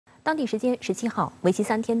当地时间17号，为期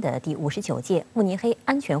3天的第59届慕尼黑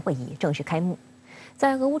安全会议正式开幕。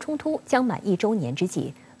在俄乌冲突将满1周年之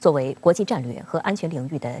际，作为国际战略和安全领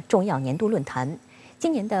域的重要年度论坛，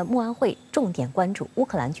今年的慕安会重点关注乌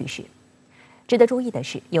克兰局势。值得注意的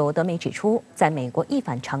是，有德媒指出，在美国一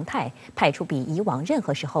反常态派出比以往任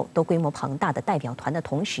何时候都规模庞大的代表团的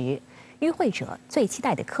同时，与会者最期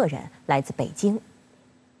待的客人来自北京。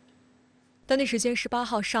当地时间18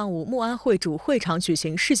号上午，慕安会主会场举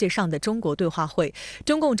行世界上的中国对话会。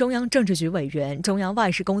中共中央政治局委员、中央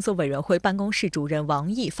外事工作委员会办公室主任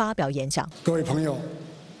王毅发表演讲。各位朋友，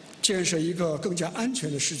建设一个更加安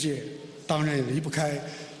全的世界，当然也离不开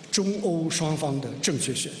中欧双方的正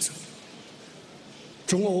确选择。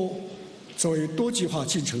中欧作为多极化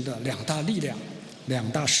进程的2大力量、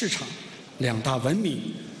2大市场、2大文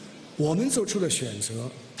明，我们做出的选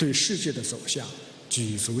择对世界的走向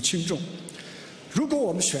举足轻重。如果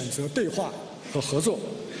我们选择对话和合作，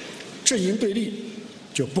阵营对立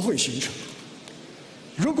就不会形成；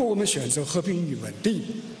如果我们选择和平与稳定，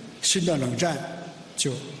新的冷战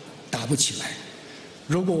就打不起来；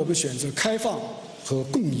如果我们选择开放和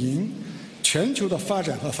共赢，全球的发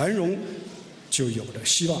展和繁荣就有了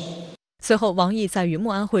希望。随后，王毅在与慕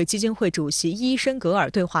安会基金会主席伊申格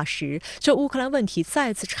尔对话时，就乌克兰问题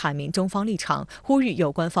再次阐明中方立场，呼吁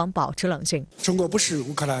有关方保持冷静。中国不是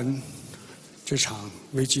乌克兰这场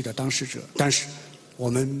危机的当事者，但是我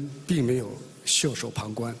们并没有袖手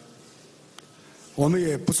旁观，我们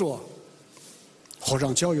也不做火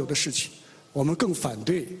上浇油的事情，我们更反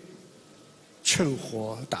对趁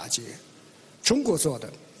火打劫。中国做的，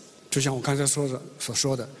就像我刚才所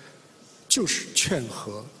说的，就是劝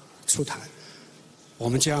和促谈。我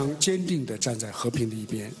们将坚定地站在和平的一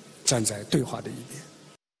边，站在对话的一边。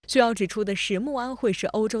需要指出的是，慕安会是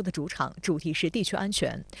欧洲的主场，主题是地区安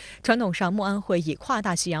全。传统上，慕安会以跨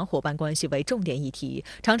大西洋伙伴关系为重点议题，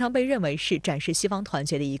常常被认为是展示西方团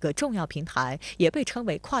结的一个重要平台，也被称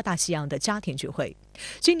为跨大西洋的家庭聚会。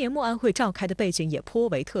今年慕安会召开的背景也颇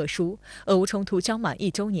为特殊，俄乌冲突将满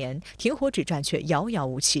1周年，停火止战却遥遥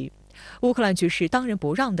无期。乌克兰局势当仁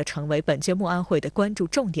不让地成为本届慕安会的关注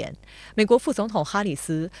重点。美国副总统哈里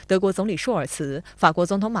斯、德国总理舒尔茨、法国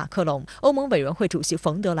总统马克龙、欧盟委员会主席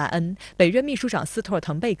冯德莱恩、北约秘书长斯托尔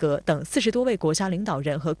滕贝格等40多位国家领导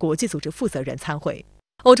人和国际组织负责人参会。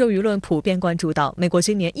欧洲舆论普遍关注到，美国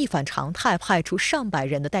今年一反常态派出上百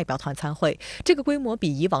人的代表团参会，这个规模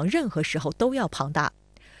比以往任何时候都要庞大，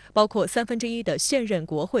包括1/3的现任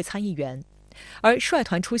国会参议员。而率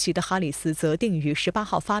团出席的哈里斯则定于18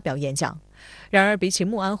号发表演讲。然而，比起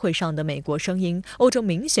慕安会上的美国声音，欧洲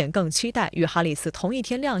明显更期待与哈里斯同一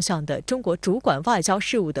天亮相的中国主管外交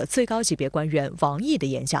事务的最高级别官员王毅的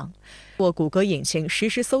演讲。谷歌引擎实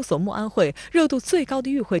时搜索慕安会，热度最高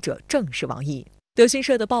的与会者正是王毅。德新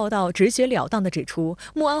社的报道直截了当地指出，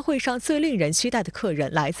慕安会上最令人期待的客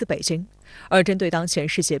人来自北京。而针对当前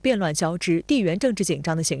世界变乱交织、地缘政治紧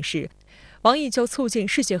张的形势，王毅就促进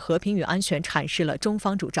世界和平与安全阐释了中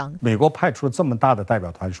方主张。美国派出这么大的代表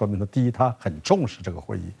团，说明了第一，他很重视这个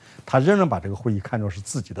会议，他仍然把这个会议看作是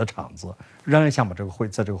自己的场子，仍然想把这个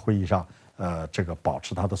在这个会议上，保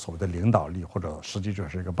持他的所谓的领导力，或者实际就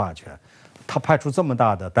是一个霸权。他派出这么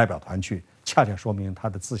大的代表团去，恰恰说明他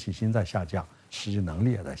的自信心在下降，实际能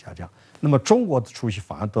力也在下降。那么中国的出席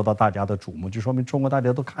反而得到大家的瞩目，就说明中国大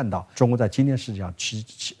家都看到，中国在今天世界上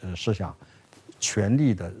是想全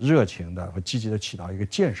力的、热情的和积极的起到一个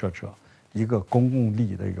建设者、一个公共利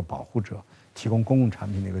益的一个保护者、提供公共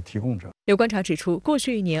产品的一个提供者。有观察指出，过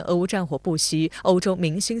去1年俄乌战火不息，欧洲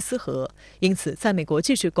民心思和，因此在美国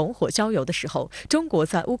继续拱火浇油的时候，中国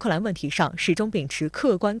在乌克兰问题上始终秉持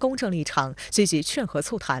客观公正立场，积极劝和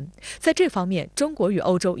促谈。在这方面，中国与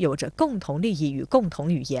欧洲有着共同利益与共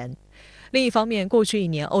同语言。另一方面，过去1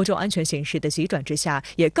年欧洲安全形势的急转直下，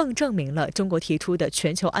也更证明了中国提出的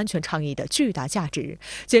全球安全倡议的巨大价值。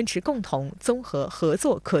坚持共同、综合、合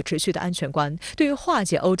作、可持续的安全观，对于化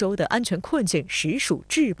解欧洲的安全困境，实属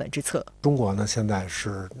治本之策。中国呢，现在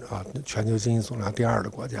是全球经济总量第2的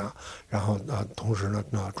国家，然后同时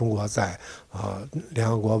呢，中国在联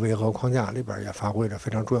合国维和框架里边也发挥着非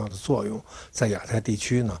常重要的作用，在亚太地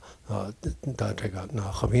区呢，的这个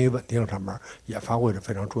和平与稳定上面也发挥着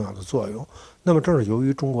非常重要的作用。那么正是由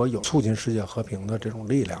于中国有促进世界和平的这种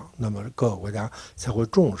力量，那么各个国家才会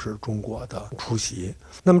重视中国的出席。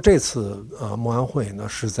那么这次慕安会呢，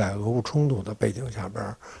是在俄乌冲突的背景下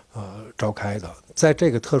边召开的。在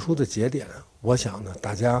这个特殊的节点，我想呢，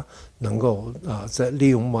大家能够在利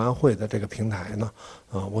用慕安会的这个平台呢，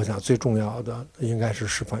我想最重要的应该是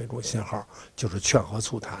释放一种信号，就是劝和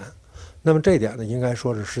促谈。那么这一点呢，应该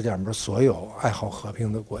说是世界上边所有爱好和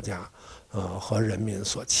平的国家，和人民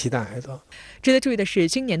所期待的。值得注意的是，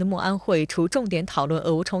今年的慕安会除重点讨论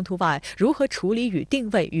俄乌冲突外，如何处理与定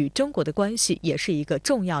位与中国的关系也是一个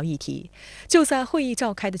重要议题。就在会议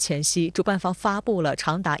召开的前夕，主办方发布了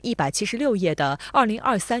长达176页的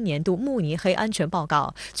2023年度慕尼黑安全报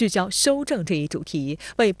告，聚焦修正这一主题，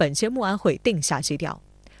为本届慕安会定下基调。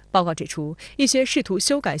报告指出，一些试图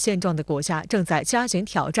修改现状的国家正在加紧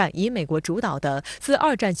挑战以美国主导的自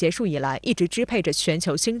二战结束以来一直支配着全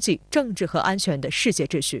球经济、政治和安全的世界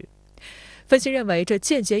秩序。分析认为，这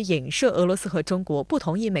间接影射俄罗斯和中国不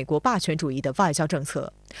同意美国霸权主义的外交政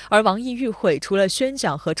策。而王毅与会除了宣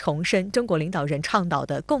讲和重申中国领导人倡导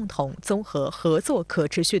的共同、综合、合作、可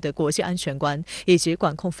持续的国际安全观，以及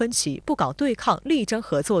管控分歧、不搞对抗、力争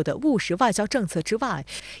合作的务实外交政策之外，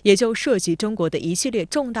也就涉及中国的一系列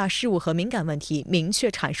重大事务和敏感问题，明确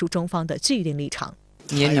阐述中方的既定立场。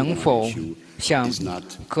您能否向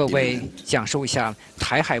各位讲述一下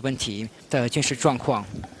台海问题的军事状况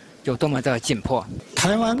有多么的紧迫？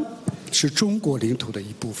台湾是中国领土的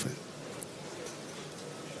一部分，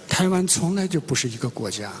台湾从来就不是一个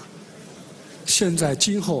国家，现在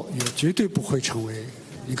今后也绝对不会成为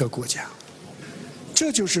一个国家。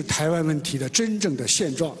这就是台湾问题的真正的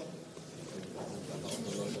现状。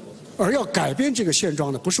而要改变这个现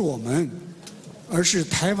状的不是我们，而是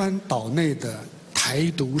台湾岛内的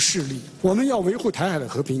台独势力。我们要维护台海的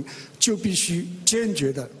和平，就必须坚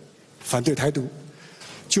决地反对台独，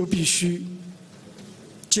就必须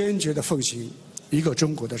坚决地奉行一个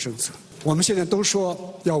中国的政策。我们现在都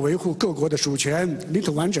说要维护各国的主权、领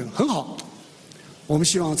土完整，很好。我们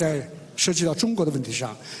希望在涉及到中国的问题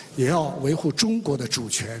上，也要维护中国的主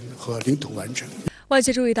权和领土完整。外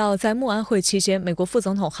界注意到，在慕安会期间，美国副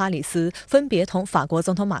总统哈里斯分别同法国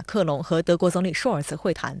总统马克龙和德国总理舒尔茨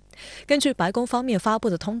会谈。根据白宫方面发布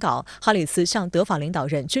的通稿，哈里斯向德法领导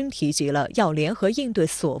人均提及了要联合应对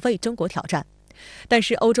所谓中国挑战。但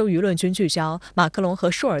是欧洲舆论均聚焦，马克龙和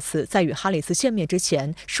舒尔茨在与哈里斯见面之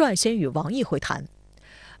前，率先与王毅会谈。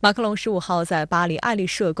马克龙15号在巴黎爱丽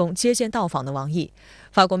舍宫接见到访的王毅。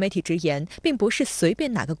法国媒体直言，并不是随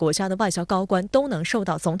便哪个国家的外交高官都能受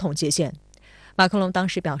到总统接见。马克龙当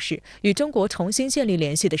时表示，与中国重新建立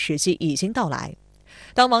联系的时机已经到来。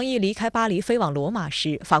当王毅离开巴黎飞往罗马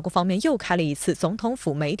时，法国方面又开了一次总统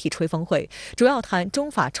府媒体吹风会，主要谈中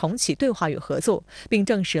法重启对话与合作，并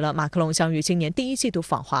证实了马克龙将于今年第1季度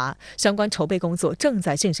访华，相关筹备工作正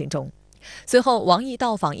在进行中。随后，王毅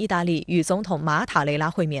到访意大利，与总统马塔雷拉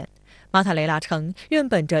会面。马塔雷拉称，愿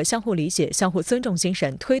本着相互理解、相互尊重精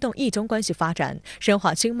神，推动意中关系发展，深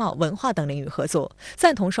化经贸、文化等领域合作，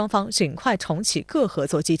赞同双方尽快重启各合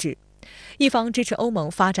作机制。一方支持欧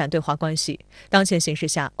盟发展对华关系，当前形势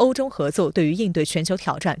下，欧中合作对于应对全球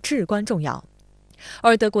挑战至关重要。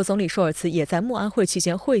而德国总理舒尔茨也在慕安会期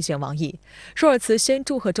间会见王毅。舒尔茨先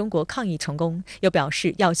祝贺中国抗疫成功，又表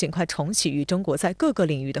示要尽快重启与中国在各个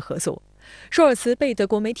领域的合作。舒尔茨被德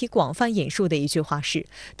国媒体广泛引述的一句话是：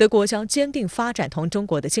德国将坚定发展同中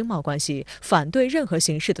国的经贸关系，反对任何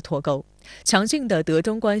形式的脱钩。强劲的德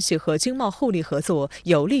中关系和经贸互利合作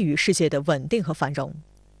有利于世界的稳定和繁荣。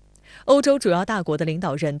欧洲主要大国的领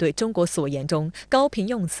导人对中国所言中高频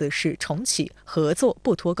用词是重启、合作、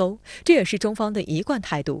不脱钩，这也是中方的一贯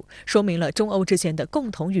态度，说明了中欧之间的共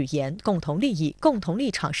同语言、共同利益、共同立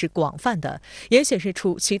场是广泛的，也显示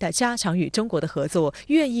出期待加强与中国的合作，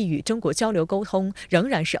愿意与中国交流沟通，仍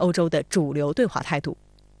然是欧洲的主流对华态度。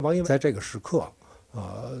王毅在这个时刻，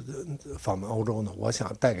访问欧洲呢，我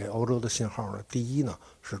想带给欧洲的信号呢，第一呢，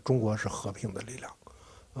是中国是和平的力量。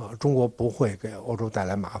中国不会给欧洲带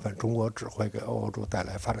来麻烦，中国只会给欧洲带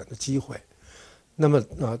来发展的机会。那么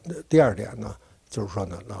第二点呢，就是说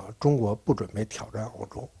呢，中国不准备挑战欧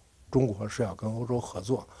洲，中国是要跟欧洲合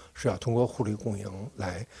作，是要通过互利共赢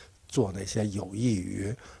来做那些有益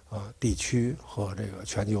于地区和这个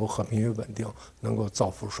全球和平与稳定，能够造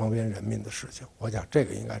福双边人民的事情。我想这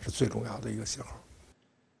个应该是最重要的一个信号。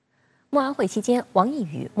慕安会期间，王毅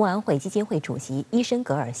与慕安会基金会主席伊申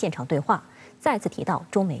格尔现场对话，再次提到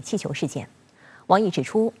中美气球事件。王毅指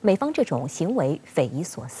出，美方这种行为匪夷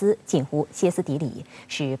所思，近乎歇斯底里，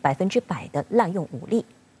是100%的滥用武力。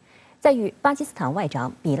在与巴基斯坦外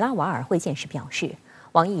长比拉瓦尔会见时表示，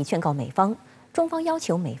王毅劝告美方，中方要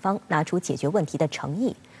求美方拿出解决问题的诚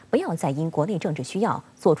意，不要再因国内政治需要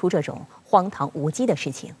做出这种荒唐无稽的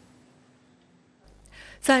事情。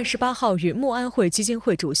在18号与慕安会基金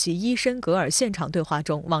会主席伊申格尔现场对话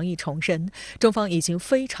中，王毅重申，中方已经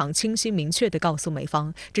非常清晰明确地告诉美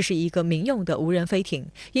方，这是一个民用的无人飞艇，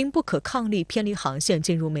因不可抗力偏离航线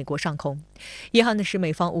进入美国上空。遗憾的是，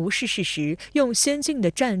美方无视事实，用先进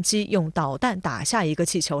的战机用导弹打下一个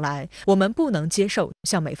气球来，我们不能接受，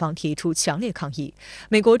向美方提出强烈抗议。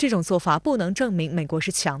美国这种做法不能证明美国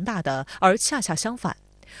是强大的，而恰恰相反。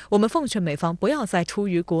我们奉劝美方不要再出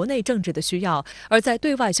于国内政治的需要，而在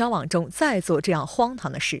对外交往中再做这样荒唐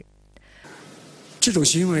的事。这种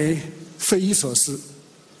行为匪夷所思，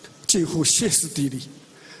近乎歇斯底里，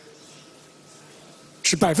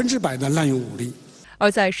是100%的滥用武力。而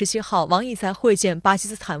在17号，王毅在会见巴基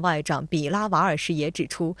斯坦外长比拉瓦尔时也指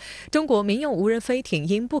出，中国民用无人飞艇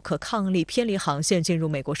因不可抗力偏离航线进入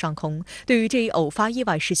美国上空，对于这一偶发意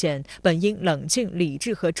外事件，本应冷静、理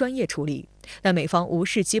智和专业处理。但美方无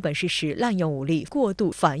视基本事实，滥用武力，过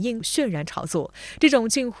度反应，渲染炒作，这种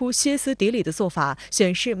近乎歇斯底里的做法，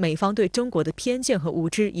显示美方对中国的偏见和无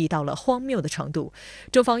知已到了荒谬的程度。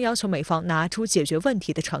中方要求美方拿出解决问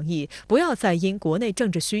题的诚意，不要再因国内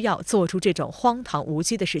政治需要做出这种荒唐无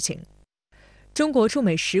稽的事情。中国驻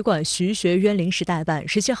美使馆徐学渊临时代办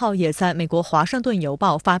17号也在美国《华盛顿邮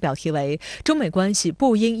报》发表题为《中美关系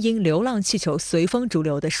不应因流浪气球随风逐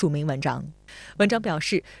流》的署名文章。文章表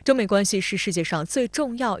示，中美关系是世界上最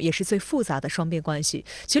重要也是最复杂的双边关系，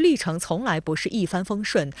其历程从来不是一帆风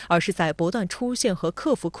顺，而是在不断出现和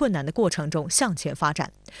克服困难的过程中向前发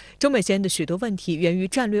展。中美间的许多问题源于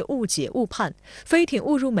战略误解、误判，飞艇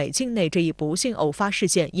误入美境内这一不幸偶发事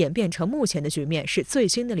件演变成目前的局面是最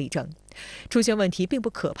新的例证。出现问题并不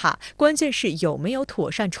可怕，关键是有没有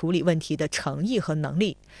妥善处理问题的诚意和能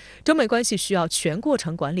力。中美关系需要全过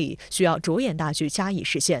程管理，需要着眼大局加以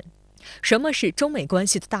实现。什么是中美关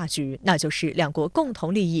系的大局？那就是两国共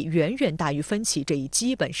同利益远远大于分歧这一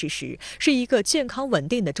基本事实，是一个健康稳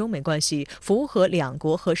定的中美关系符合两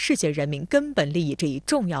国和世界人民根本利益这一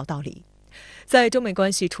重要道理。在中美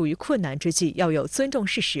关系处于困难之际，要有尊重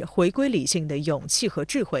事实、回归理性的勇气和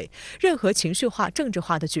智慧。任何情绪化、政治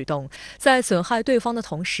化的举动，在损害对方的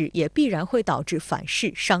同时，也必然会导致反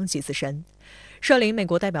噬，伤及自身。率领美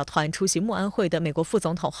国代表团出席慕安会的美国副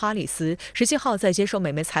总统哈里斯17号在接受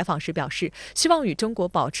美媒采访时表示，希望与中国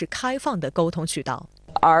保持开放的沟通渠道。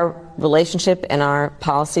Our relationship and our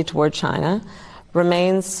policy toward China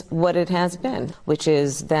remains what it has been, which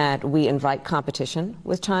is that we invite competition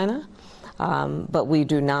with China, but we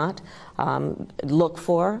do not look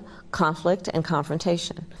for conflict and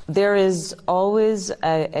confrontation. There is always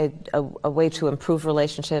a way to improve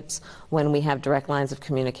relationships when we have direct lines of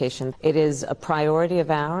communication. It is a priority of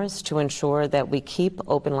ours to ensure that we keep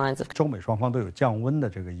open lines of communication. 中美双方都有降温的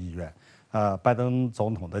这个意愿。拜登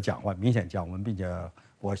总统的讲话明显降温，并且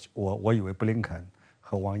我以为布林肯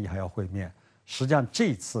和王毅还要会面。实际上，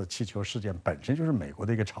这次气球事件本身就是美国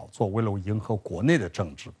的一个炒作，为了迎合国内的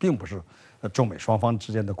政治，并不是中美双方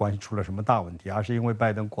之间的关系出了什么大问题，而是因为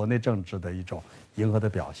拜登国内政治的一种迎合的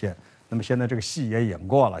表现。那么现在这个戏也演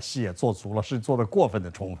过了，戏也做足了，是做得过分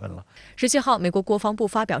的充分了。17号，美国国防部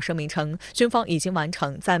发表声明称，军方已经完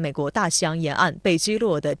成在美国大西洋沿岸被击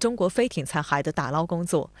落的中国飞艇残骸的打捞工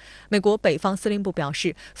作。美国北方司令部表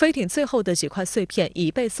示，飞艇最后的几块碎片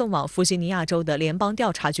已被送往弗吉尼亚州的联邦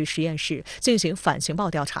调查局实验室进行反情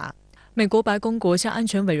报调查。美国白宫国家安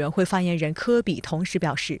全委员会发言人科比同时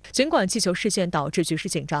表示，尽管气球事件导致局势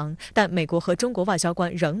紧张，但美国和中国外交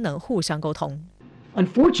官仍能互相沟通。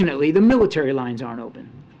Unfortunately, the military lines aren't open,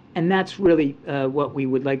 and that's really what we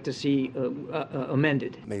would like to see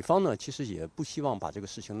amended. 美方呢，其实也不希望把这个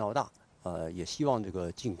事情闹大，也希望这个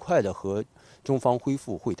尽快的和中方恢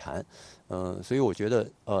复会谈，所以我觉得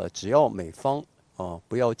只要美方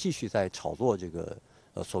不要继续在炒作这个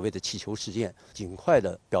所谓的气球事件，尽快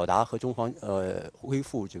的表达和中方恢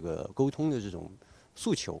复这个沟通的这种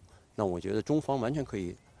诉求，那我觉得中方完全可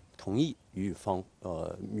以同意与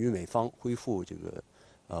美方恢复这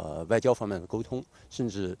个外交方面的沟通，甚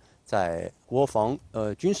至在国防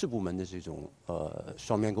军事部门的这种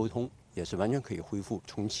双边沟通也是完全可以恢复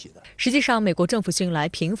重启的。实际上，美国政府近来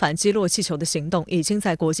频繁击落气球的行动已经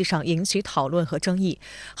在国际上引起讨论和争议。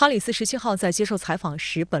哈里斯17号在接受采访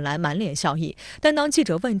时本来满脸笑意，但当记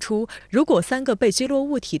者问出如果3个被击落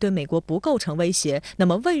物体对美国不构成威胁，那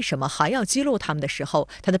么为什么还要击落他们的时候，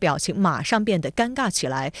他的表情马上变得尴尬起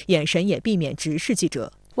来，眼神也避免直视记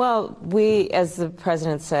者。Well, we, as the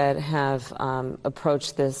president said, have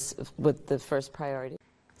approached this with the first priority.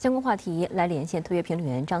 相关话题来连线特约评论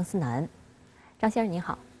员张思南。张先生您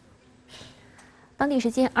好。当地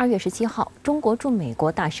时间2月17号，中国驻美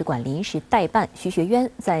国大使馆临时代办徐学渊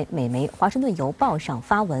在美媒《华盛顿邮报》上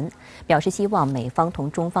发文，表示希望美方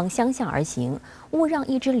同中方相向而行，勿让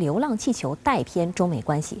一只流浪气球带偏中美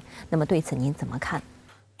关系。那么对此您怎么看？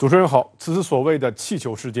主持人好，此次所谓的气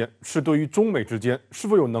球事件，是对于中美之间是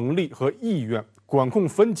否有能力和意愿管控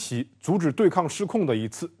分歧、阻止对抗失控的一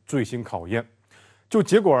次最新考验。就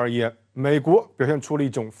结果而言，美国表现出了一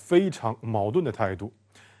种非常矛盾的态度。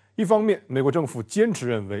一方面，美国政府坚持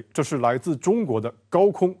认为这是来自中国的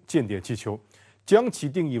高空间谍气球，将其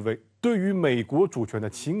定义为对于美国主权的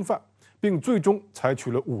侵犯，并最终采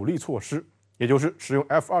取了武力措施，也就是使用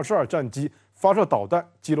F-22战机发射导弹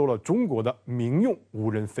击落了中国的民用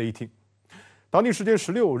无人飞艇。当地时间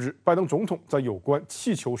16日，拜登总统在有关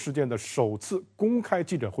气球事件的首次公开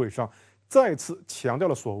记者会上，再次强调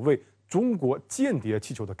了所谓中国间谍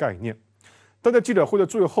气球的概念。但在记者会的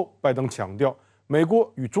最后，拜登强调美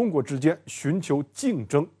国与中国之间寻求竞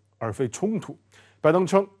争而非冲突。拜登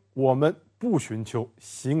称，我们不寻求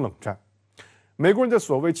新冷战。美国人在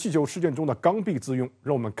所谓气球事件中的刚愎自用，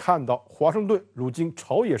让我们看到华盛顿如今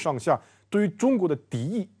朝野上下对于中国的敌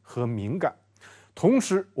意和敏感。同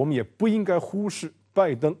时，我们也不应该忽视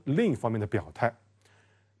拜登另一方面的表态。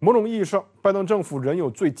某种意义上，拜登政府仍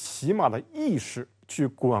有最起码的意识去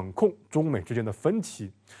管控中美之间的分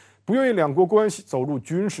歧，不愿意两国关系走入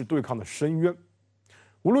军事对抗的深渊。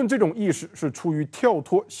无论这种意识是出于跳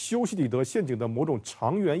脱修昔底德陷阱的某种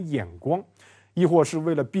长远眼光，亦或是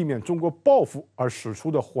为了避免中国报复而使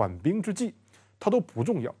出的缓兵之计，它都不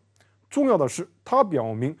重要。重要的是，它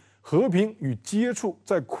表明和平与接触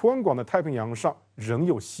在宽广的太平洋上仍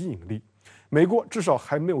有吸引力。美国至少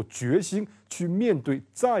还没有决心去面对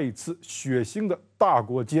再一次血腥的大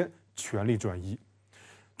国间权力转移。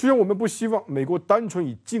就像我们不希望美国单纯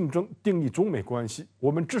以竞争定义中美关系，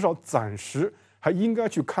我们至少暂时还应该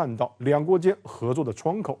去看到两国间合作的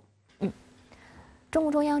窗口。中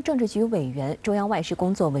共中央政治局委员、中央外事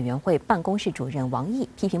工作委员会办公室主任王毅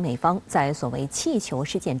批评美方在所谓气球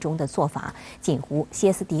事件中的做法近乎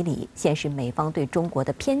歇斯底里，显示美方对中国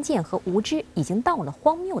的偏见和无知已经到了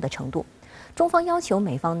荒谬的程度。中方要求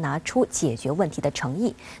美方拿出解决问题的诚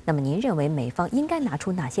意，那么您认为美方应该拿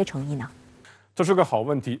出哪些诚意呢？这是个好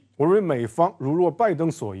问题。我认为美方如若拜登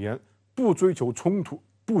所言，不追求冲突，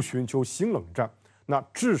不寻求新冷战，那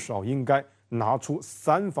至少应该拿出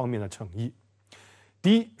3方面的诚意。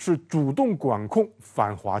第一是主动管控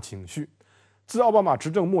反华情绪。自奥巴马执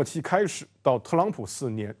政末期开始，到特朗普4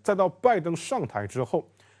年，再到拜登上台之后，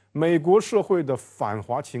美国社会的反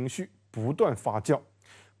华情绪不断发酵，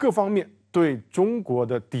各方面对中国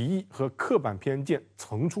的敌意和刻板偏见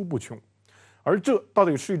层出不穷。而这到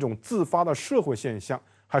底是一种自发的社会现象，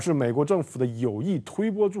还是美国政府的有意推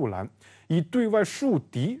波助澜，以对外树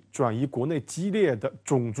敌转移国内激烈的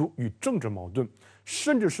种族与政治矛盾，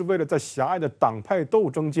甚至是为了在狭隘的党派斗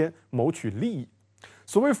争间谋取利益？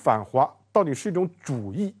所谓反华到底是一种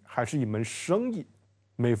主义还是一门生意？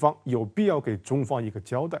美方有必要给中方一个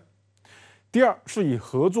交代。第二是以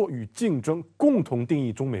合作与竞争共同定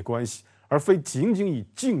义中美关系，而非仅仅以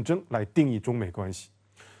竞争来定义中美关系。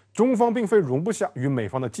中方并非容不下与美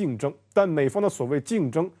方的竞争，但美方的所谓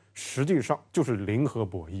竞争实际上就是零和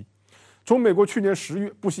博弈。从美国去年10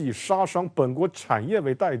月不惜以杀伤本国产业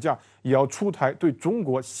为代价，也要出台对中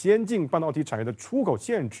国先进半导体产业的出口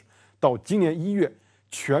限制，到今年1月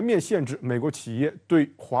全面限制美国企业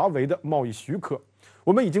对华为的贸易许可，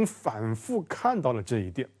我们已经反复看到了这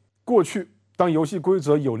一点。过去，当游戏规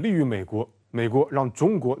则有利于美国，美国让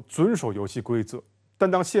中国遵守游戏规则。但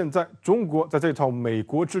当现在中国在这套美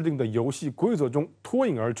国制定的游戏规则中脱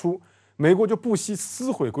颖而出，美国就不惜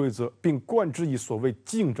撕毁规则，并冠之以所谓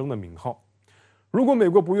竞争的名号。如果美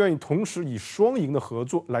国不愿意同时以双赢的合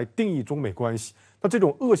作来定义中美关系，那这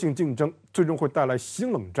种恶性竞争最终会带来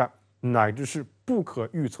新冷战，乃至是不可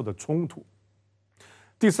预测的冲突。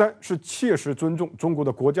第三是切实尊重中国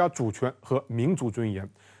的国家主权和民族尊严，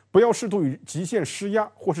不要试图以极限施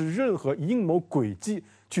压或是任何阴谋诡计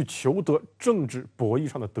去求得政治博弈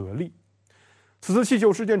上的得利。此次气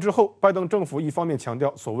球事件之后，拜登政府一方面强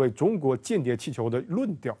调所谓中国间谍气球的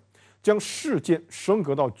论调，将事件升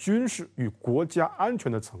格到军事与国家安全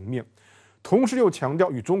的层面，同时又强调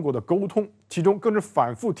与中国的沟通，其中更是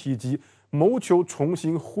反复提及谋求重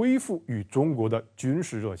新恢复与中国的军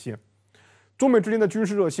事热线。中美之间的军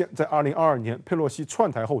事热线在2022年佩洛西窜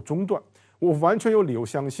台后中断，我完全有理由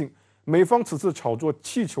相信，美方此次炒作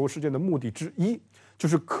气球事件的目的之一，就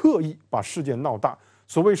是刻意把事件闹大，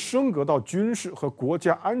所谓升格到军事和国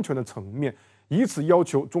家安全的层面，以此要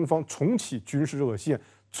求中方重启军事热线，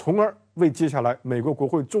从而为接下来美国国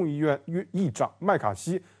会众议院议长麦卡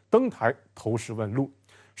锡登台投石问路，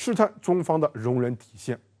试探中方的容忍底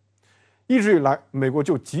线。一直以来，美国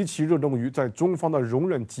就极其热衷于在中方的容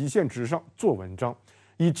忍极限值上做文章，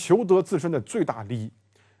以求得自身的最大利益。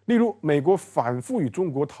例如，美国反复与中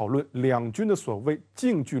国讨论两军的所谓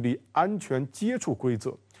近距离安全接触规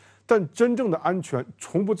则，但真正的安全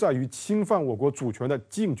从不在于侵犯我国主权的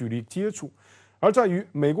近距离接触，而在于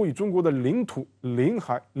美国与中国的领土、领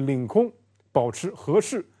海、领空保持合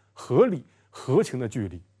适、合理、合情的距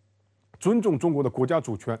离，尊重中国的国家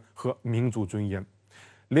主权和民族尊严。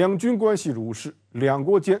两军关系如是，两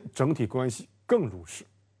国间整体关系更如是。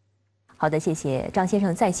好的，谢谢张先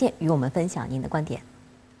生在线与我们分享您的观点，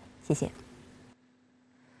谢谢。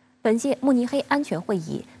本届慕尼黑安全会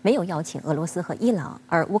议没有邀请俄罗斯和伊朗，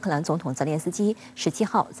而乌克兰总统泽连斯基17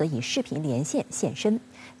号则以视频连线现身，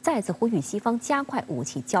再次呼吁西方加快武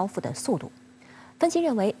器交付的速度。分析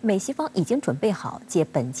认为，美西方已经准备好借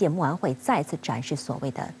本届慕安会再次展示所谓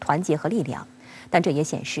的团结和力量，但这也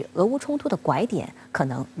显示俄乌冲突的拐点可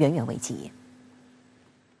能远远未及。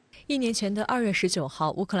1年前的2月19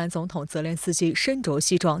号，乌克兰总统泽连斯基身着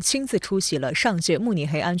西装亲自出席了上届慕尼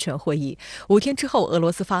黑安全会议。5天之后，俄罗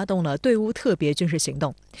斯发动了对乌特别军事行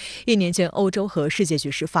动。1年间，欧洲和世界局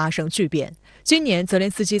势发生巨变。今年，泽连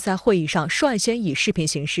斯基在会议上率先以视频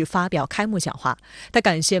形式发表开幕讲话。他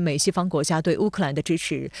感谢美西方国家对乌克兰的支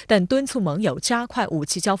持，但敦促盟友加快武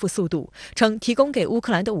器交付速度，称提供给乌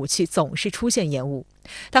克兰的武器总是出现延误。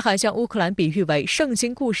他还将乌克兰比喻为圣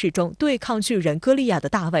经故事中对抗巨人歌利亚的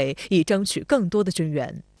大卫，以争取更多的军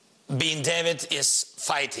援。Being David is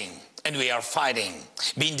fighting, and we are fighting.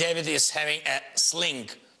 Being David is having a sling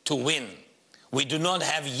to win. We do not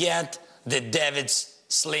have yet the David's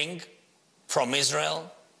sling from Israel,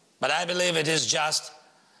 but I believe it is just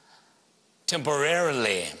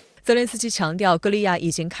temporarily.泽连斯基强调，歌利亚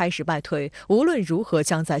已经开始败退，无论如何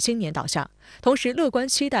将在今年倒下。同时，乐观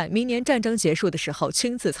期待明年战争结束的时候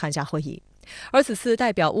亲自参加会议。而此次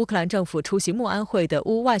代表乌克兰政府出席慕安会的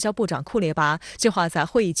乌外交部长库列巴，计划在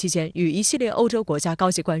会议期间与一系列欧洲国家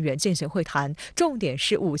高级官员进行会谈，重点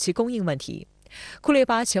是武器供应问题。库列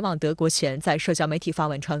巴前往德国前，在社交媒体发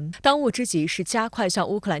文称，当务之急是加快向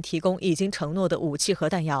乌克兰提供已经承诺的武器和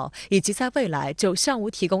弹药，以及在未来就向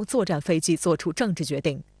乌提供作战飞机做出政治决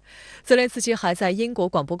定。泽连斯基还在英国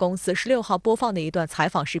广播公司16号播放的一段采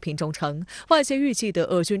访视频中称，外界预计的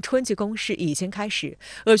俄军春季攻势已经开始，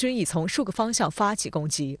俄军已从数个方向发起攻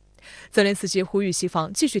击。泽连斯基呼吁西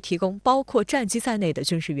方继续提供包括战机在内的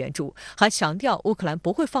军事援助，还强调乌克兰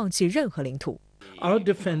不会放弃任何领土。Our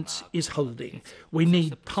defense is holding. We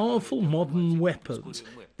need powerful modern weapons.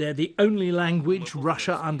 They're the only language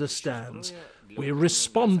Russia understands.We're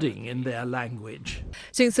responding in their language.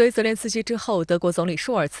 紧随泽连斯基之后，德国总理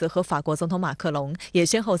舒尔茨和法国总统马克龙也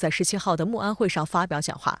先后在17号的慕安会上发表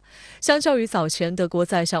讲话。相较于早前德国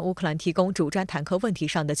在向乌克兰提供主战坦克问题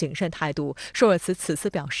上的谨慎态度，舒尔茨此次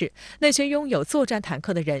表示，那些拥有作战坦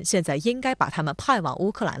克的人现在应该把他们派往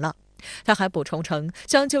乌克兰了。他还补充称，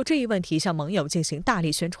将就这一问题向盟友进行大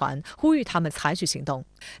力宣传，呼吁他们采取行动。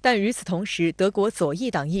但与此同时，德国左翼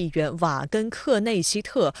党议员瓦根克内希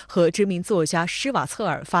特和知名作家施瓦策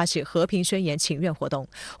尔发起和平宣言请愿活动，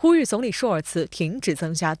呼吁总理舒尔茨停止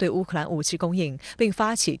增加对乌克兰武器供应，并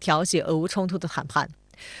发起调解俄乌冲突的谈判。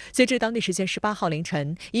截至当地时间18号凌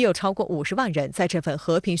晨，已有超过50万人在这份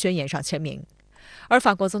和平宣言上签名。而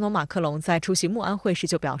法国总统马克龙在出席慕安会时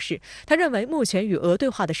就表示，他认为目前与俄对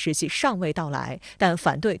话的时机尚未到来，但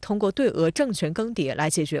反对通过对俄政权更迭来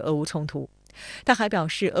解决俄乌冲突。他还表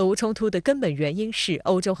示，俄乌冲突的根本原因是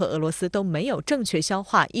欧洲和俄罗斯都没有正确消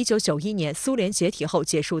化1991年苏联解体后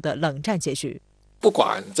结束的冷战结局。不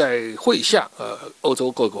管在会下，欧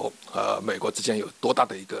洲各国美国之间有多大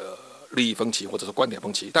的一个利益分歧或者是观点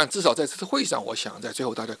分歧，但至少在这次会上，我想在最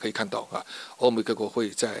后大家可以看到欧美各国会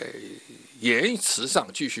在言辞上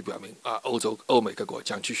继续表明欧美各国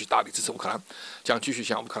将继续大力支持乌克兰，将继续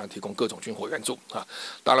向乌克兰提供各种军火援助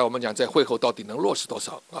当然，我们讲在会后到底能落实多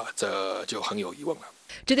少这就很有疑问了。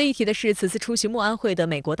值得一提的是，此次出席慕安会的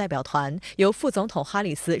美国代表团由副总统哈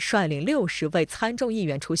里斯率领60位参众议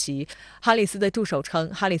员出席。哈里斯的助手称，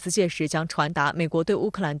哈里斯届时将传达美国对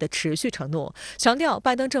乌克兰的持续承诺，强调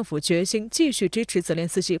拜登政府决心继续支持泽连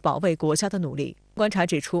斯基保卫国家的努力。观察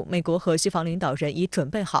指出，美国和西方领导人已准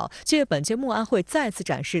备好借本届慕安会再次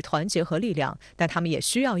展示团结和力量，但他们也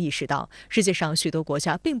需要意识到，世界上许多国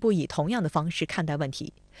家并不以同样的方式看待问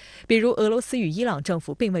题。比如，俄罗斯与伊朗政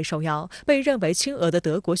府并未受邀，被认为亲俄的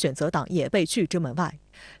德国选择党也被拒之门外。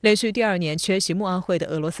连续第2年缺席慕安会的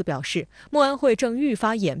俄罗斯表示，慕安会正愈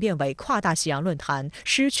发演变为跨大西洋论坛，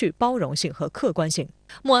失去包容性和客观性。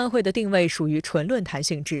慕安会的定位属于纯论坛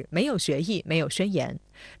性质，没有决议，没有宣言。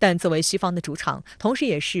但作为西方的主场，同时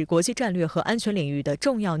也是国际战略和安全领域的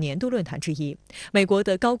重要年度论坛之一，美国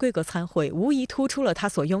的高规格参会无疑突出了它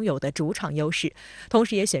所拥有的主场优势，同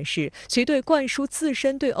时也显示其对灌输自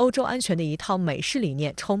身对欧洲安全的一套美式理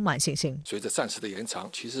念充满信心。随着战事的延长，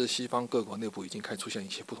其实西方各国内部已经开始出现一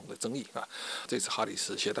些不同的争议啊。这次哈里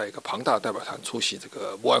斯携带一个庞大的代表团出席这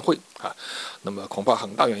个慕安会啊，那么恐怕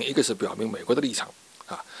很大原因一个是表明美国的立场。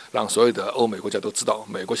让所有的欧美国家都知道，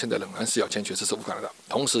美国现在仍然是要坚决支持乌克兰的，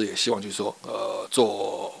同时也希望就是说，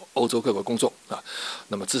做欧洲各国公众啊，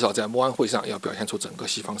那么至少在慕安会上要表现出整个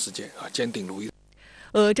西方世界坚定如一。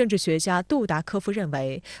而政治学家杜达科夫认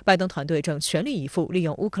为，拜登团队正全力以赴利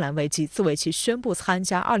用乌克兰危机作为其宣布参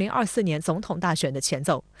加2024年总统大选的前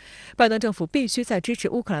奏。拜登政府必须在支持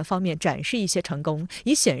乌克兰方面展示一些成功，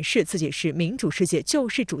以显示自己是民主世界救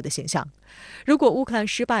世主的形象。如果乌克兰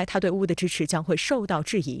失败，他对乌的支持将会受到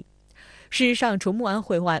质疑。事实上，除慕安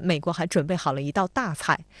会外，美国还准备好了一道大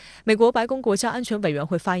菜。美国白宫国家安全委员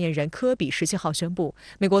会发言人科比17号宣布，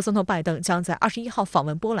美国总统拜登将在21号访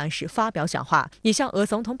问波兰时发表讲话，以向俄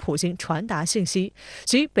总统普京传达信息，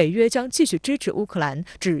即北约将继续支持乌克兰，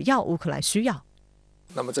只要乌克兰需要。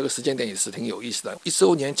那么这个时间点也是挺有意思的，1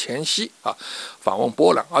周年前夕访问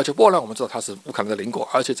波兰，而且波兰我们知道它是乌克兰的邻国，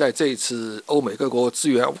而且在这一次欧美各国支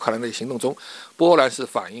援乌克兰的行动中，波兰是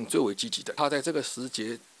反应最为积极的。它在这个时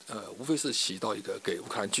节无非是起到一个给乌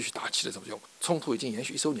克兰继续打气的作用。冲突已经延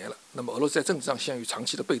续1周年了，那么俄罗斯在政治上陷于长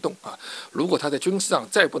期的被动如果他在军事上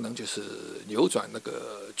再不能就是扭转那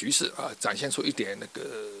个局势展现出一点那个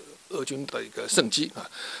俄军的一个胜机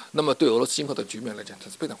那么对俄罗斯今后的局面来讲，它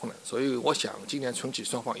是非常困难。所以我想，今年春季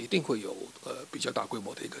双方一定会有比较大规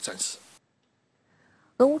模的一个战事。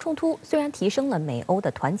俄乌冲突虽然提升了美欧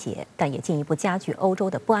的团结，但也进一步加剧欧洲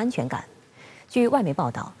的不安全感。据外媒报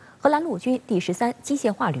道，荷兰陆军第13机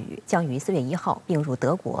械化旅将于4月1号并入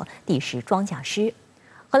德国第10装甲师。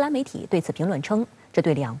荷兰媒体对此评论称，这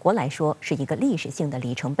对两国来说是一个历史性的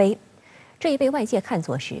里程碑。这也被外界看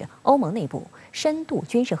作是欧盟内部深度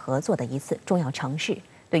军事合作的一次重要尝试，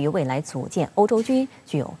对于未来组建欧洲军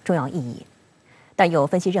具有重要意义。但有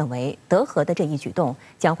分析认为，德荷的这一举动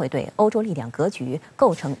将会对欧洲力量格局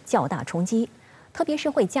构成较大冲击，特别是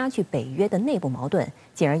会加剧北约的内部矛盾，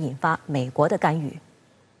进而引发美国的干预。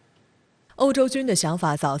欧洲军的想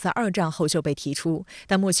法早在2战后就被提出，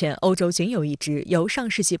但目前欧洲仅有一支由上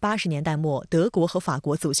世纪80年代末德国和法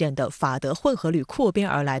国组建的法德混合旅扩编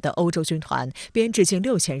而来的欧洲军团，编制近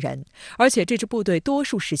6000人，而且这支部队多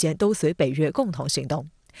数时间都随北约共同行动。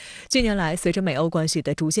近年来，随着美欧关系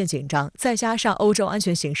的逐渐紧张，再加上欧洲安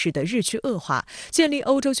全形势的日趋恶化，建立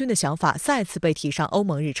欧洲军的想法再次被提上欧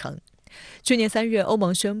盟日程。去年3月，欧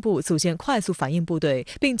盟宣布组建快速反应部队，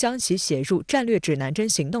并将其写入战略指南针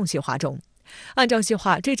行动计划中。按照计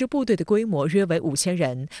划，这支部队的规模约为5000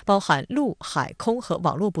人，包含陆、海、空和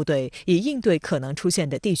网络部队，以应对可能出现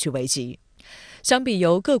的地区危机。相比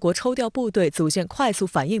由各国抽调部队组建快速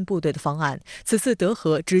反应部队的方案，此次德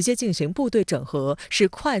荷直接进行部队整合，是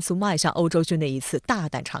快速迈向欧洲军的一次大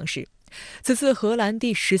胆尝试。此次荷兰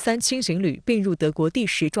第13轻型旅并入德国第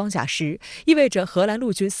10装甲师，意味着荷兰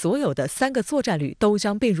陆军所有的3个作战旅都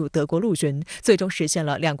将并入德国陆军，最终实现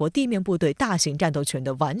了两国地面部队大型战斗群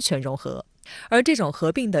的完全融合。而这种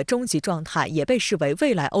合并的终极状态也被视为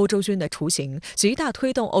未来欧洲军的雏形，极大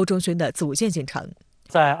推动欧洲军的组建进程。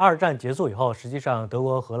在2战结束以后，实际上德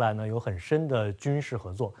国和荷兰呢有很深的军事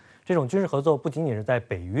合作。这种军事合作不仅仅是在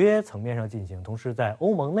北约层面上进行，同时在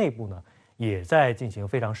欧盟内部呢也在进行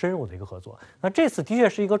非常深入的一个合作。那这次的确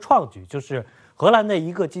是一个创举，就是荷兰的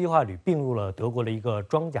一个机械化旅并入了德国的一个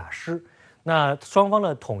装甲师。那双方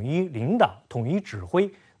的统一领导、统一指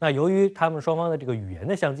挥，那由于他们双方的这个语言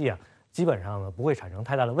的相近基本上呢不会产生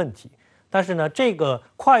太大的问题。但是呢，这个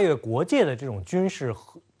跨越国界的这种军事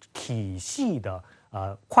体系的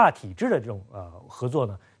跨体制的这种合作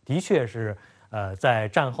呢，的确是在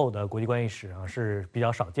战后的国际关系史上是比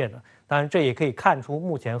较少见的。当然，这也可以看出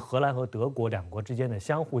目前荷兰和德国两国之间的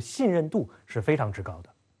相互信任度是非常之高的。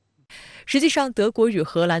实际上，德国与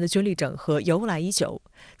荷兰的军力整合由来已久。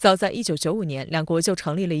早在1995年，两国就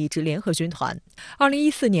成立了一支联合军团。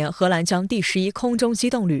2014年，荷兰将第11空中机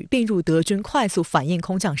动旅并入德军快速反应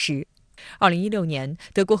空降师。2016年，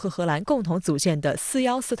德国和荷兰共同组建的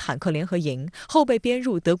414坦克联合营后被编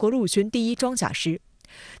入德国陆军第1装甲师。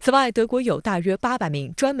此外，德国有大约800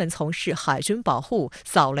名专门从事海军保护、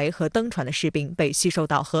扫雷和登船的士兵被吸收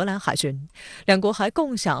到荷兰海军。两国还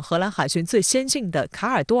共享荷兰海军最先进的卡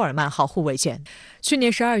尔多尔曼号护卫舰。去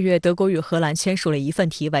年12月，德国与荷兰签署了一份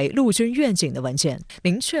题为《陆军愿景》的文件，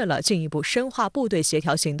明确了进一步深化部队协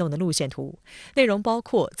调行动的路线图。内容包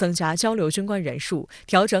括增加交流军官人数、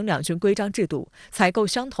调整两军规章制度、采购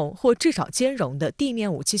相同或至少兼容的地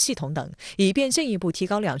面武器系统等，以便进一步提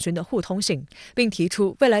高两军的互通性，并提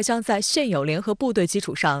出未来将在现有联合部队基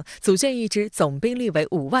础上组建一支总兵力为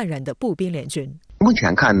5万人的步兵联军。目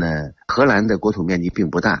前看呢，荷兰的国土面积并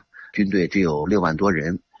不大，军队只有6万多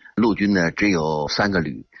人，陆军呢只有3个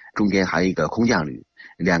旅，中间还有一个空降旅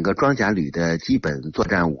，2个装甲旅的基本作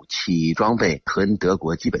战武器装备和德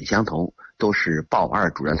国基本相同，都是豹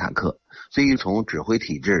2主战坦克。所以从指挥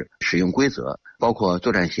体制、使用规则，包括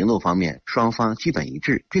作战行动方面，双方基本一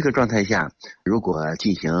致。这个状态下，如果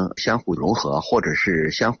进行相互融合或者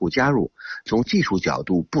是相互加入，从技术角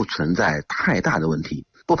度不存在太大的问题。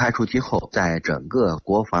不排除今后在整个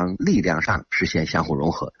国防力量上实现相互融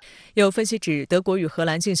合。有分析指，德国与荷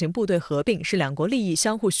兰进行部队合并是两国利益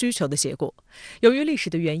相互需求的结果。由于历史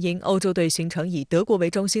的原因，欧洲对形成以德国为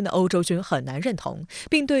中心的欧洲军很难认同，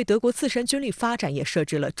并对德国自身军力发展也设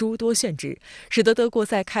置了诸多限制，使得德国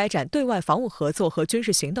在开展对外防务合作和军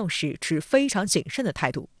事行动时持非常谨慎的态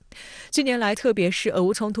度。近年来，特别是俄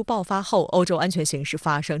乌冲突爆发后，欧洲安全形势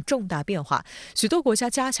发生重大变化，许多国家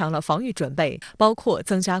加强了防御准备，包括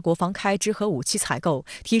增加国防开支和武器采购，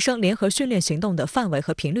提升联合训练行动的范围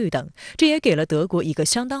和频率等，这也给了德国一个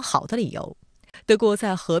相当好的理由。德国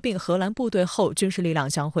在合并荷兰部队后，军事力量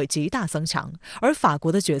将会极大增强，而法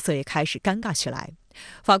国的角色也开始尴尬起来。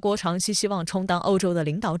法国长期希望充当欧洲的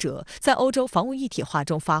领导者，在欧洲防务一体化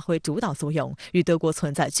中发挥主导作用，与德国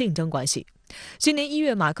存在竞争关系。今年1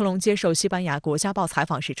月，马克龙接受西班牙国家报采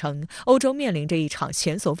访时称，欧洲面临着一场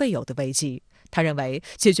前所未有的危机。他认为，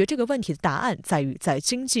解决这个问题的答案在于在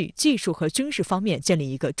经济、技术和军事方面建立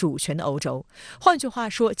一个主权的欧洲，换句话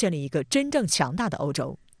说，建立一个真正强大的欧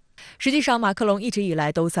洲。实际上，马克龙一直以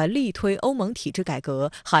来都在力推欧盟体制改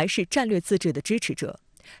革，还是战略自治的支持者。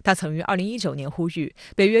他曾于2019年呼吁，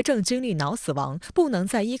北约正经历脑死亡，不能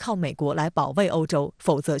再依靠美国来保卫欧洲，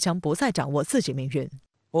否则将不再掌握自己命运。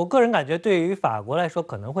我个人感觉，对于法国来说，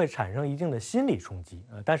可能会产生一定的心理冲击，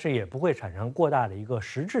但是也不会产生过大的一个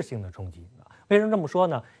实质性的冲击。为什么这么说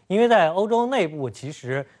呢？因为在欧洲内部，其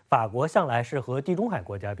实法国向来是和地中海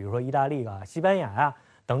国家，比如说意大利西班牙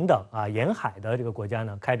等等沿海的这个国家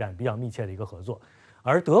呢，开展比较密切的一个合作。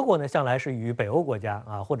而德国呢，向来是与北欧国家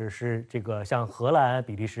或者是这个像荷兰、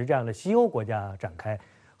比利时这样的西欧国家展开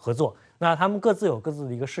合作。那他们各自有各自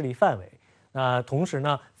的一个势力范围。那同时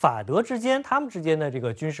呢，法德之间他们之间的这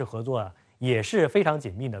个军事合作也是非常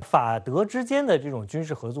紧密的。法德之间的这种军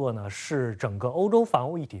事合作呢，是整个欧洲防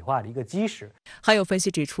务一体化的一个基石。还有分析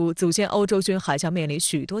指出，组建欧洲军还将面临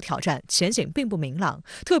许多挑战，前景并不明朗，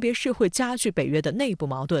特别是会加剧北约的内部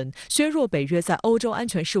矛盾，削弱北约在欧洲安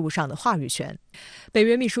全事务上的话语权。北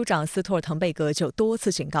约秘书长斯托尔滕贝格就多次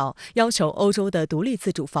警告，要求欧洲的独立自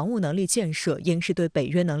主防务能力建设应是对北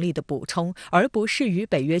约能力的补充，而不是与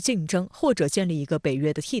北约竞争或者建立一个北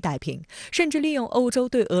约的替代品，甚至利用欧洲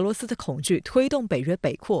对俄罗斯的恐惧推动北约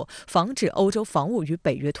北扩，防止欧洲防务与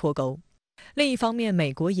北约脱钩。另一方面，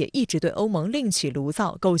美国也一直对欧盟另起炉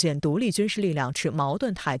灶、构建独立军事力量持矛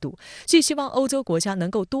盾态度，既希望欧洲国家能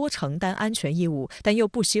够多承担安全义务，但又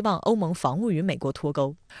不希望欧盟防务与美国脱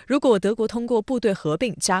钩。如果德国通过部队合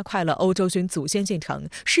并加快了欧洲军组建进程，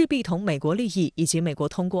势必同美国利益以及美国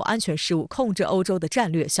通过安全事务控制欧洲的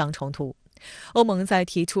战略相冲突。欧盟在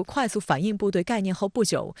提出快速反应部队概念后不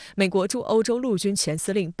久，美国驻欧洲陆军前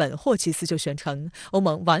司令本霍奇斯就宣称，欧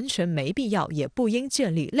盟完全没必要也不应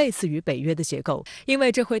建立类似于北约的结构，因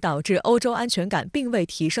为这会导致欧洲安全感并未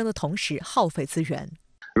提升的同时耗费资源。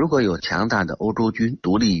如果有强大的欧洲军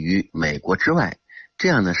独立于美国之外，这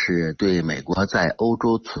样呢是对美国在欧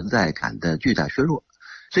洲存在感的巨大削弱。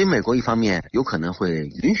所以美国一方面有可能会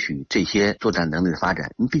允许这些作战能力的发展，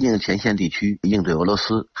毕竟前线地区应对俄罗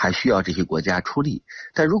斯还需要这些国家出力。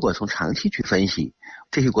但如果从长期去分析，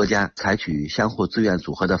这些国家采取相互自愿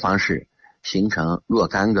组合的方式，形成若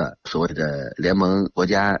干个所谓的联盟国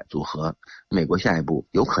家组合，美国下一步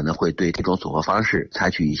有可能会对这种组合方式采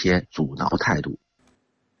取一些阻挠态度。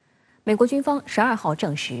美国军方12号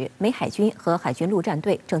证实，美海军和海军陆战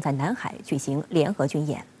队正在南海举行联合军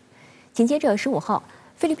演。紧接着15号，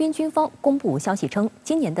菲律宾军方公布消息称，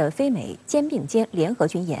今年的菲美肩并肩联合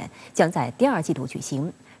军演将在第2季度举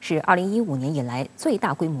行，是2015年以来最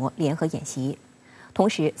大规模联合演习。同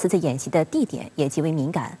时，此次演习的地点也极为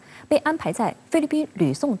敏感，被安排在菲律宾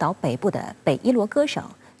吕宋岛北部的北伊罗戈省，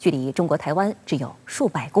距离中国台湾只有数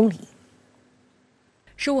百公里。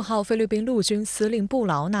15号，菲律宾陆军司令布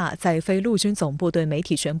劳纳在菲陆军总部对媒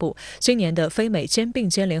体宣布，今年的菲美肩并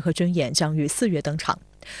肩联合军演将于4月登场。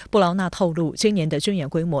布劳纳透露，今年的军演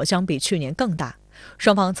规模将比去年更大。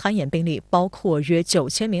双方参演兵力包括约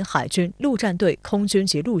9000名海军、陆战队、空军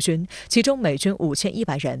及陆军，其中美军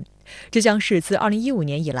5100人。这将是自2015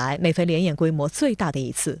年以来美菲联演规模最大的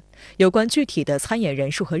一次。有关具体的参演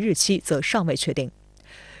人数和日期则尚未确定。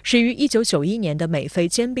始于1991年的美菲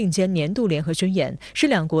肩并肩年度联合军演，是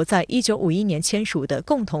两国在1951年签署的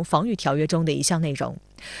共同防御条约中的一项内容。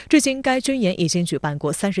至今，该军演已经举办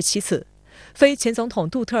过37次。菲前总统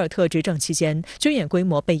杜特尔特执政期间，军演规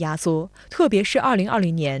模被压缩，特别是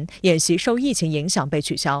2020年演习受疫情影响被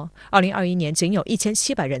取消，2021年仅有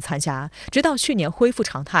1700人参加，直到去年恢复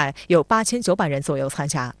常态，有8900人左右参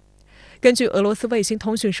加。根据俄罗斯卫星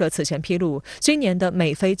通讯社此前披露，今年的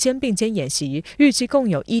美菲肩并肩演习预计共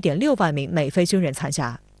有1.6万名美菲军人参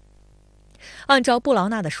加。按照布劳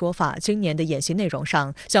纳的说法，今年的演习内容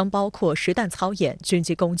上将包括实弹操演、军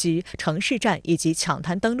机攻击、城市战以及抢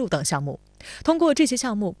滩登陆等项目。通过这些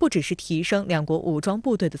项目，不只是提升两国武装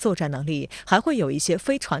部队的作战能力，还会有一些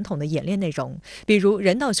非传统的演练内容，比如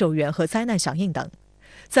人道救援和灾难响应等。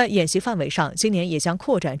在演习范围上，今年也将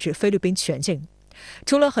扩展至菲律宾全境。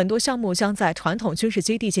除了很多项目将在传统军事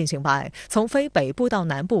基地进行外，从菲北部到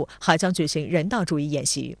南部还将举行人道主义演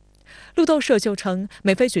习。路透社就称，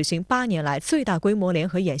美菲举行8年来最大规模联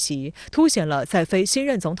合演习，凸显了在菲新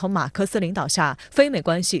任总统马克思领导下，菲美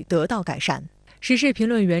关系得到改善。时事评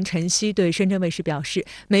论员陈曦对深圳卫视表示，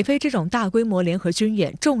美菲这种大规模联合军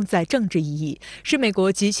演重在政治意义，是美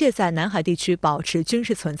国急切在南海地区保持军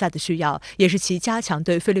事存在的需要，也是其加强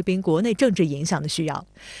对菲律宾国内政治影响的需要。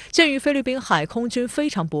鉴于菲律宾海空军非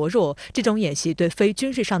常薄弱，这种演习对非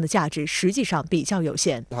军事上的价值实际上比较有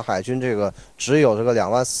限。它海军这个只有这个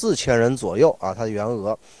24000人左右啊，它的员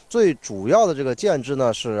额。最主要的这个舰只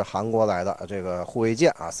呢是韩国来的这个护卫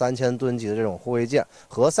舰啊，3000吨级的这种护卫舰，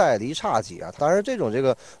何塞黎察级啊。当然，这种这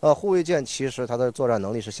个护卫舰其实它的作战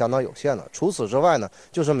能力是相当有限的。除此之外呢，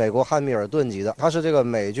就是美国汉密尔顿级的，它是这个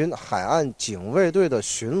美军海岸警卫队的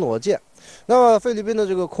巡逻舰。那么菲律宾的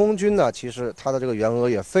这个空军呢，其实它的这个员额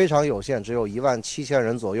也非常有限，只有17000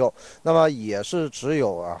人左右。那么也是只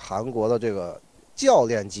有韩国的这个教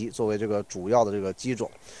练机作为这个主要的这个机种。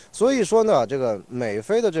所以说呢，这个美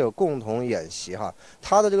菲的这个共同演习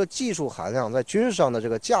它的这个技术含量在军事上的这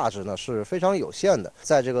个价值呢是非常有限的，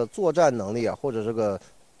在这个作战能力或者这个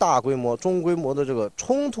大规模、中规模的这个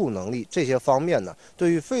冲突能力这些方面呢，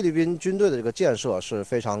对于菲律宾军队的这个建设是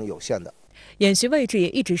非常有限的。演习位置也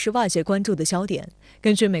一直是外界关注的焦点。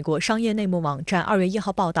根据美国商业内幕网站2月1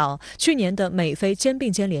号报道，去年的美菲肩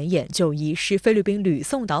并肩联演就移师菲律宾吕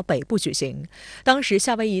宋岛北部举行。当时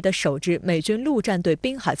夏威夷的首支美军陆战队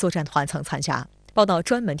滨海作战团曾参加。报道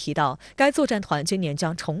专门提到，该作战团今年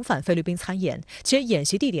将重返菲律宾参演，且演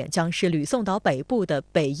习地点将是吕宋岛北部的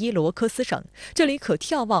北伊罗科斯省，这里可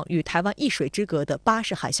眺望与台湾一水之隔的巴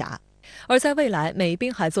士海峡。而在未来，美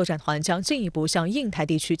滨海作战团将进一步向印太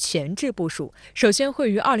地区前置部署，首先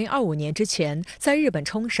会于2025年之前，在日本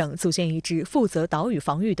冲绳组建一支负责岛屿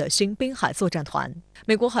防御的新滨海作战团。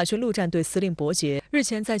美国海军陆战队司令伯杰日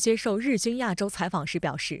前在接受日经亚洲采访时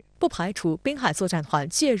表示，不排除滨海作战团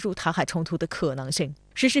介入台海冲突的可能性。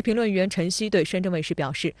时事评论员陈曦对深圳卫视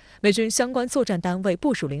表示，美军相关作战单位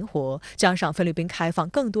部署灵活，加上菲律宾开放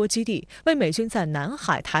更多基地，为美军在南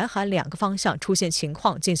海、台海2个方向出现情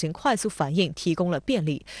况进行快速反应提供了便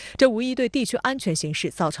利，这无疑对地区安全形势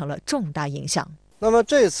造成了重大影响。那么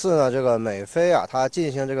这次呢，这个美菲它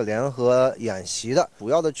进行这个联合演习的主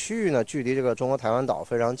要的区域呢，距离这个中国台湾岛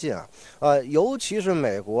非常近尤其是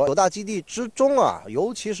美国9大基地之中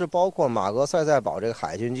尤其是包括马格塞塞堡这个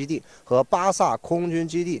海军基地和巴萨空军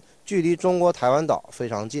基地，距离中国台湾岛非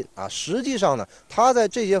常近实际上呢，它在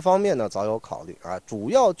这些方面呢早有考虑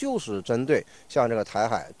主要就是针对像这个台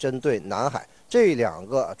海、针对南海这2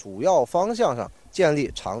个主要方向上建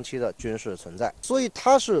立长期的军事存在，所以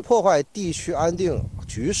它是破坏地区安定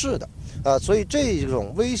局势的所以这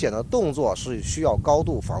种危险的动作是需要高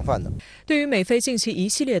度防范的。对于美菲近期一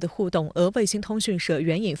系列的互动，俄卫星通讯社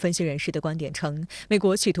援引分析人士的观点称，美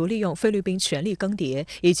国企图利用菲律宾权力更迭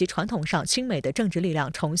以及传统上亲美的政治力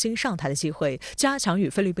量重新上台的机会，加强与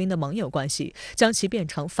菲律宾的盟友关系，将其变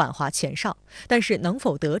成反华前哨，但是能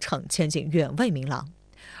否得逞，前景远未明朗。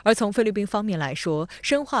而从菲律宾方面来说，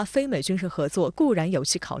深化非美军事合作固然有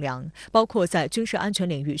其考量，包括在军事安全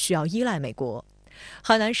领域需要依赖美国。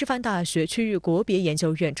海南师范大学区域国别研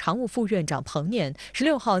究院常务副院长彭念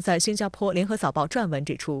16号在新加坡联合早报撰文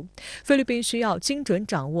指出，菲律宾需要精准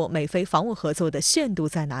掌握美菲防务合作的限度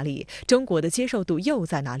在哪里，中国的接受度又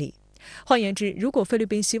在哪里。换言之，如果菲律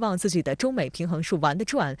宾希望自己的中美平衡术玩得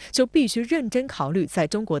转，就必须认真考虑在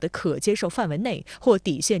中国的可接受范围内或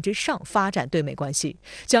底线之上发展对美关系，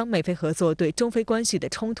将美菲合作对中菲关系的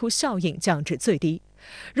冲突效应降至最低。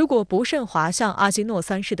如果不慎滑向阿基诺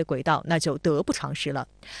三世的轨道，那就得不偿失了。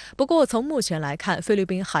不过，从目前来看，菲律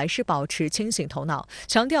宾还是保持清醒头脑，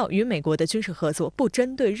强调与美国的军事合作不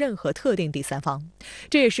针对任何特定第三方，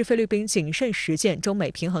这也是菲律宾谨慎实践中美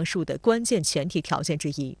平衡术的关键前提条件之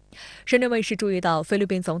一。深圳卫视注意到，菲律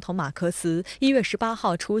宾总统马克思1月18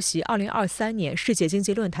号出席2023年世界经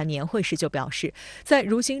济论坛年会时就表示，在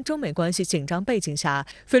如今中美关系紧张背景下，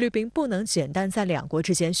菲律宾不能简单在两国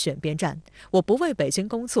之间选边站。我不为北京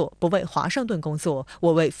工作，不为华盛顿工作，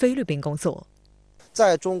我为菲律宾工作。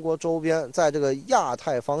在中国周边，在这个亚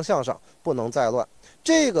太方向上不能再乱，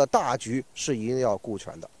这个大局是一定要顾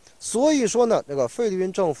全的。所以说呢，这个菲律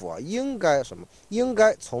宾政府啊，应该什么？应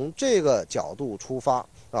该从这个角度出发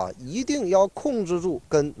啊，一定要控制住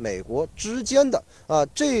跟美国之间的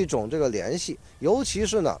这种联系，尤其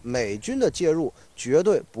是呢，美军的介入绝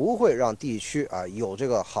对不会让地区有这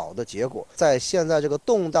个好的结果。在现在这个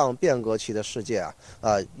动荡变革期的世界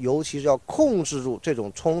尤其是要控制住这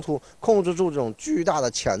种冲突，控制住这种巨大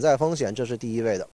的潜在风险，这是第一位的。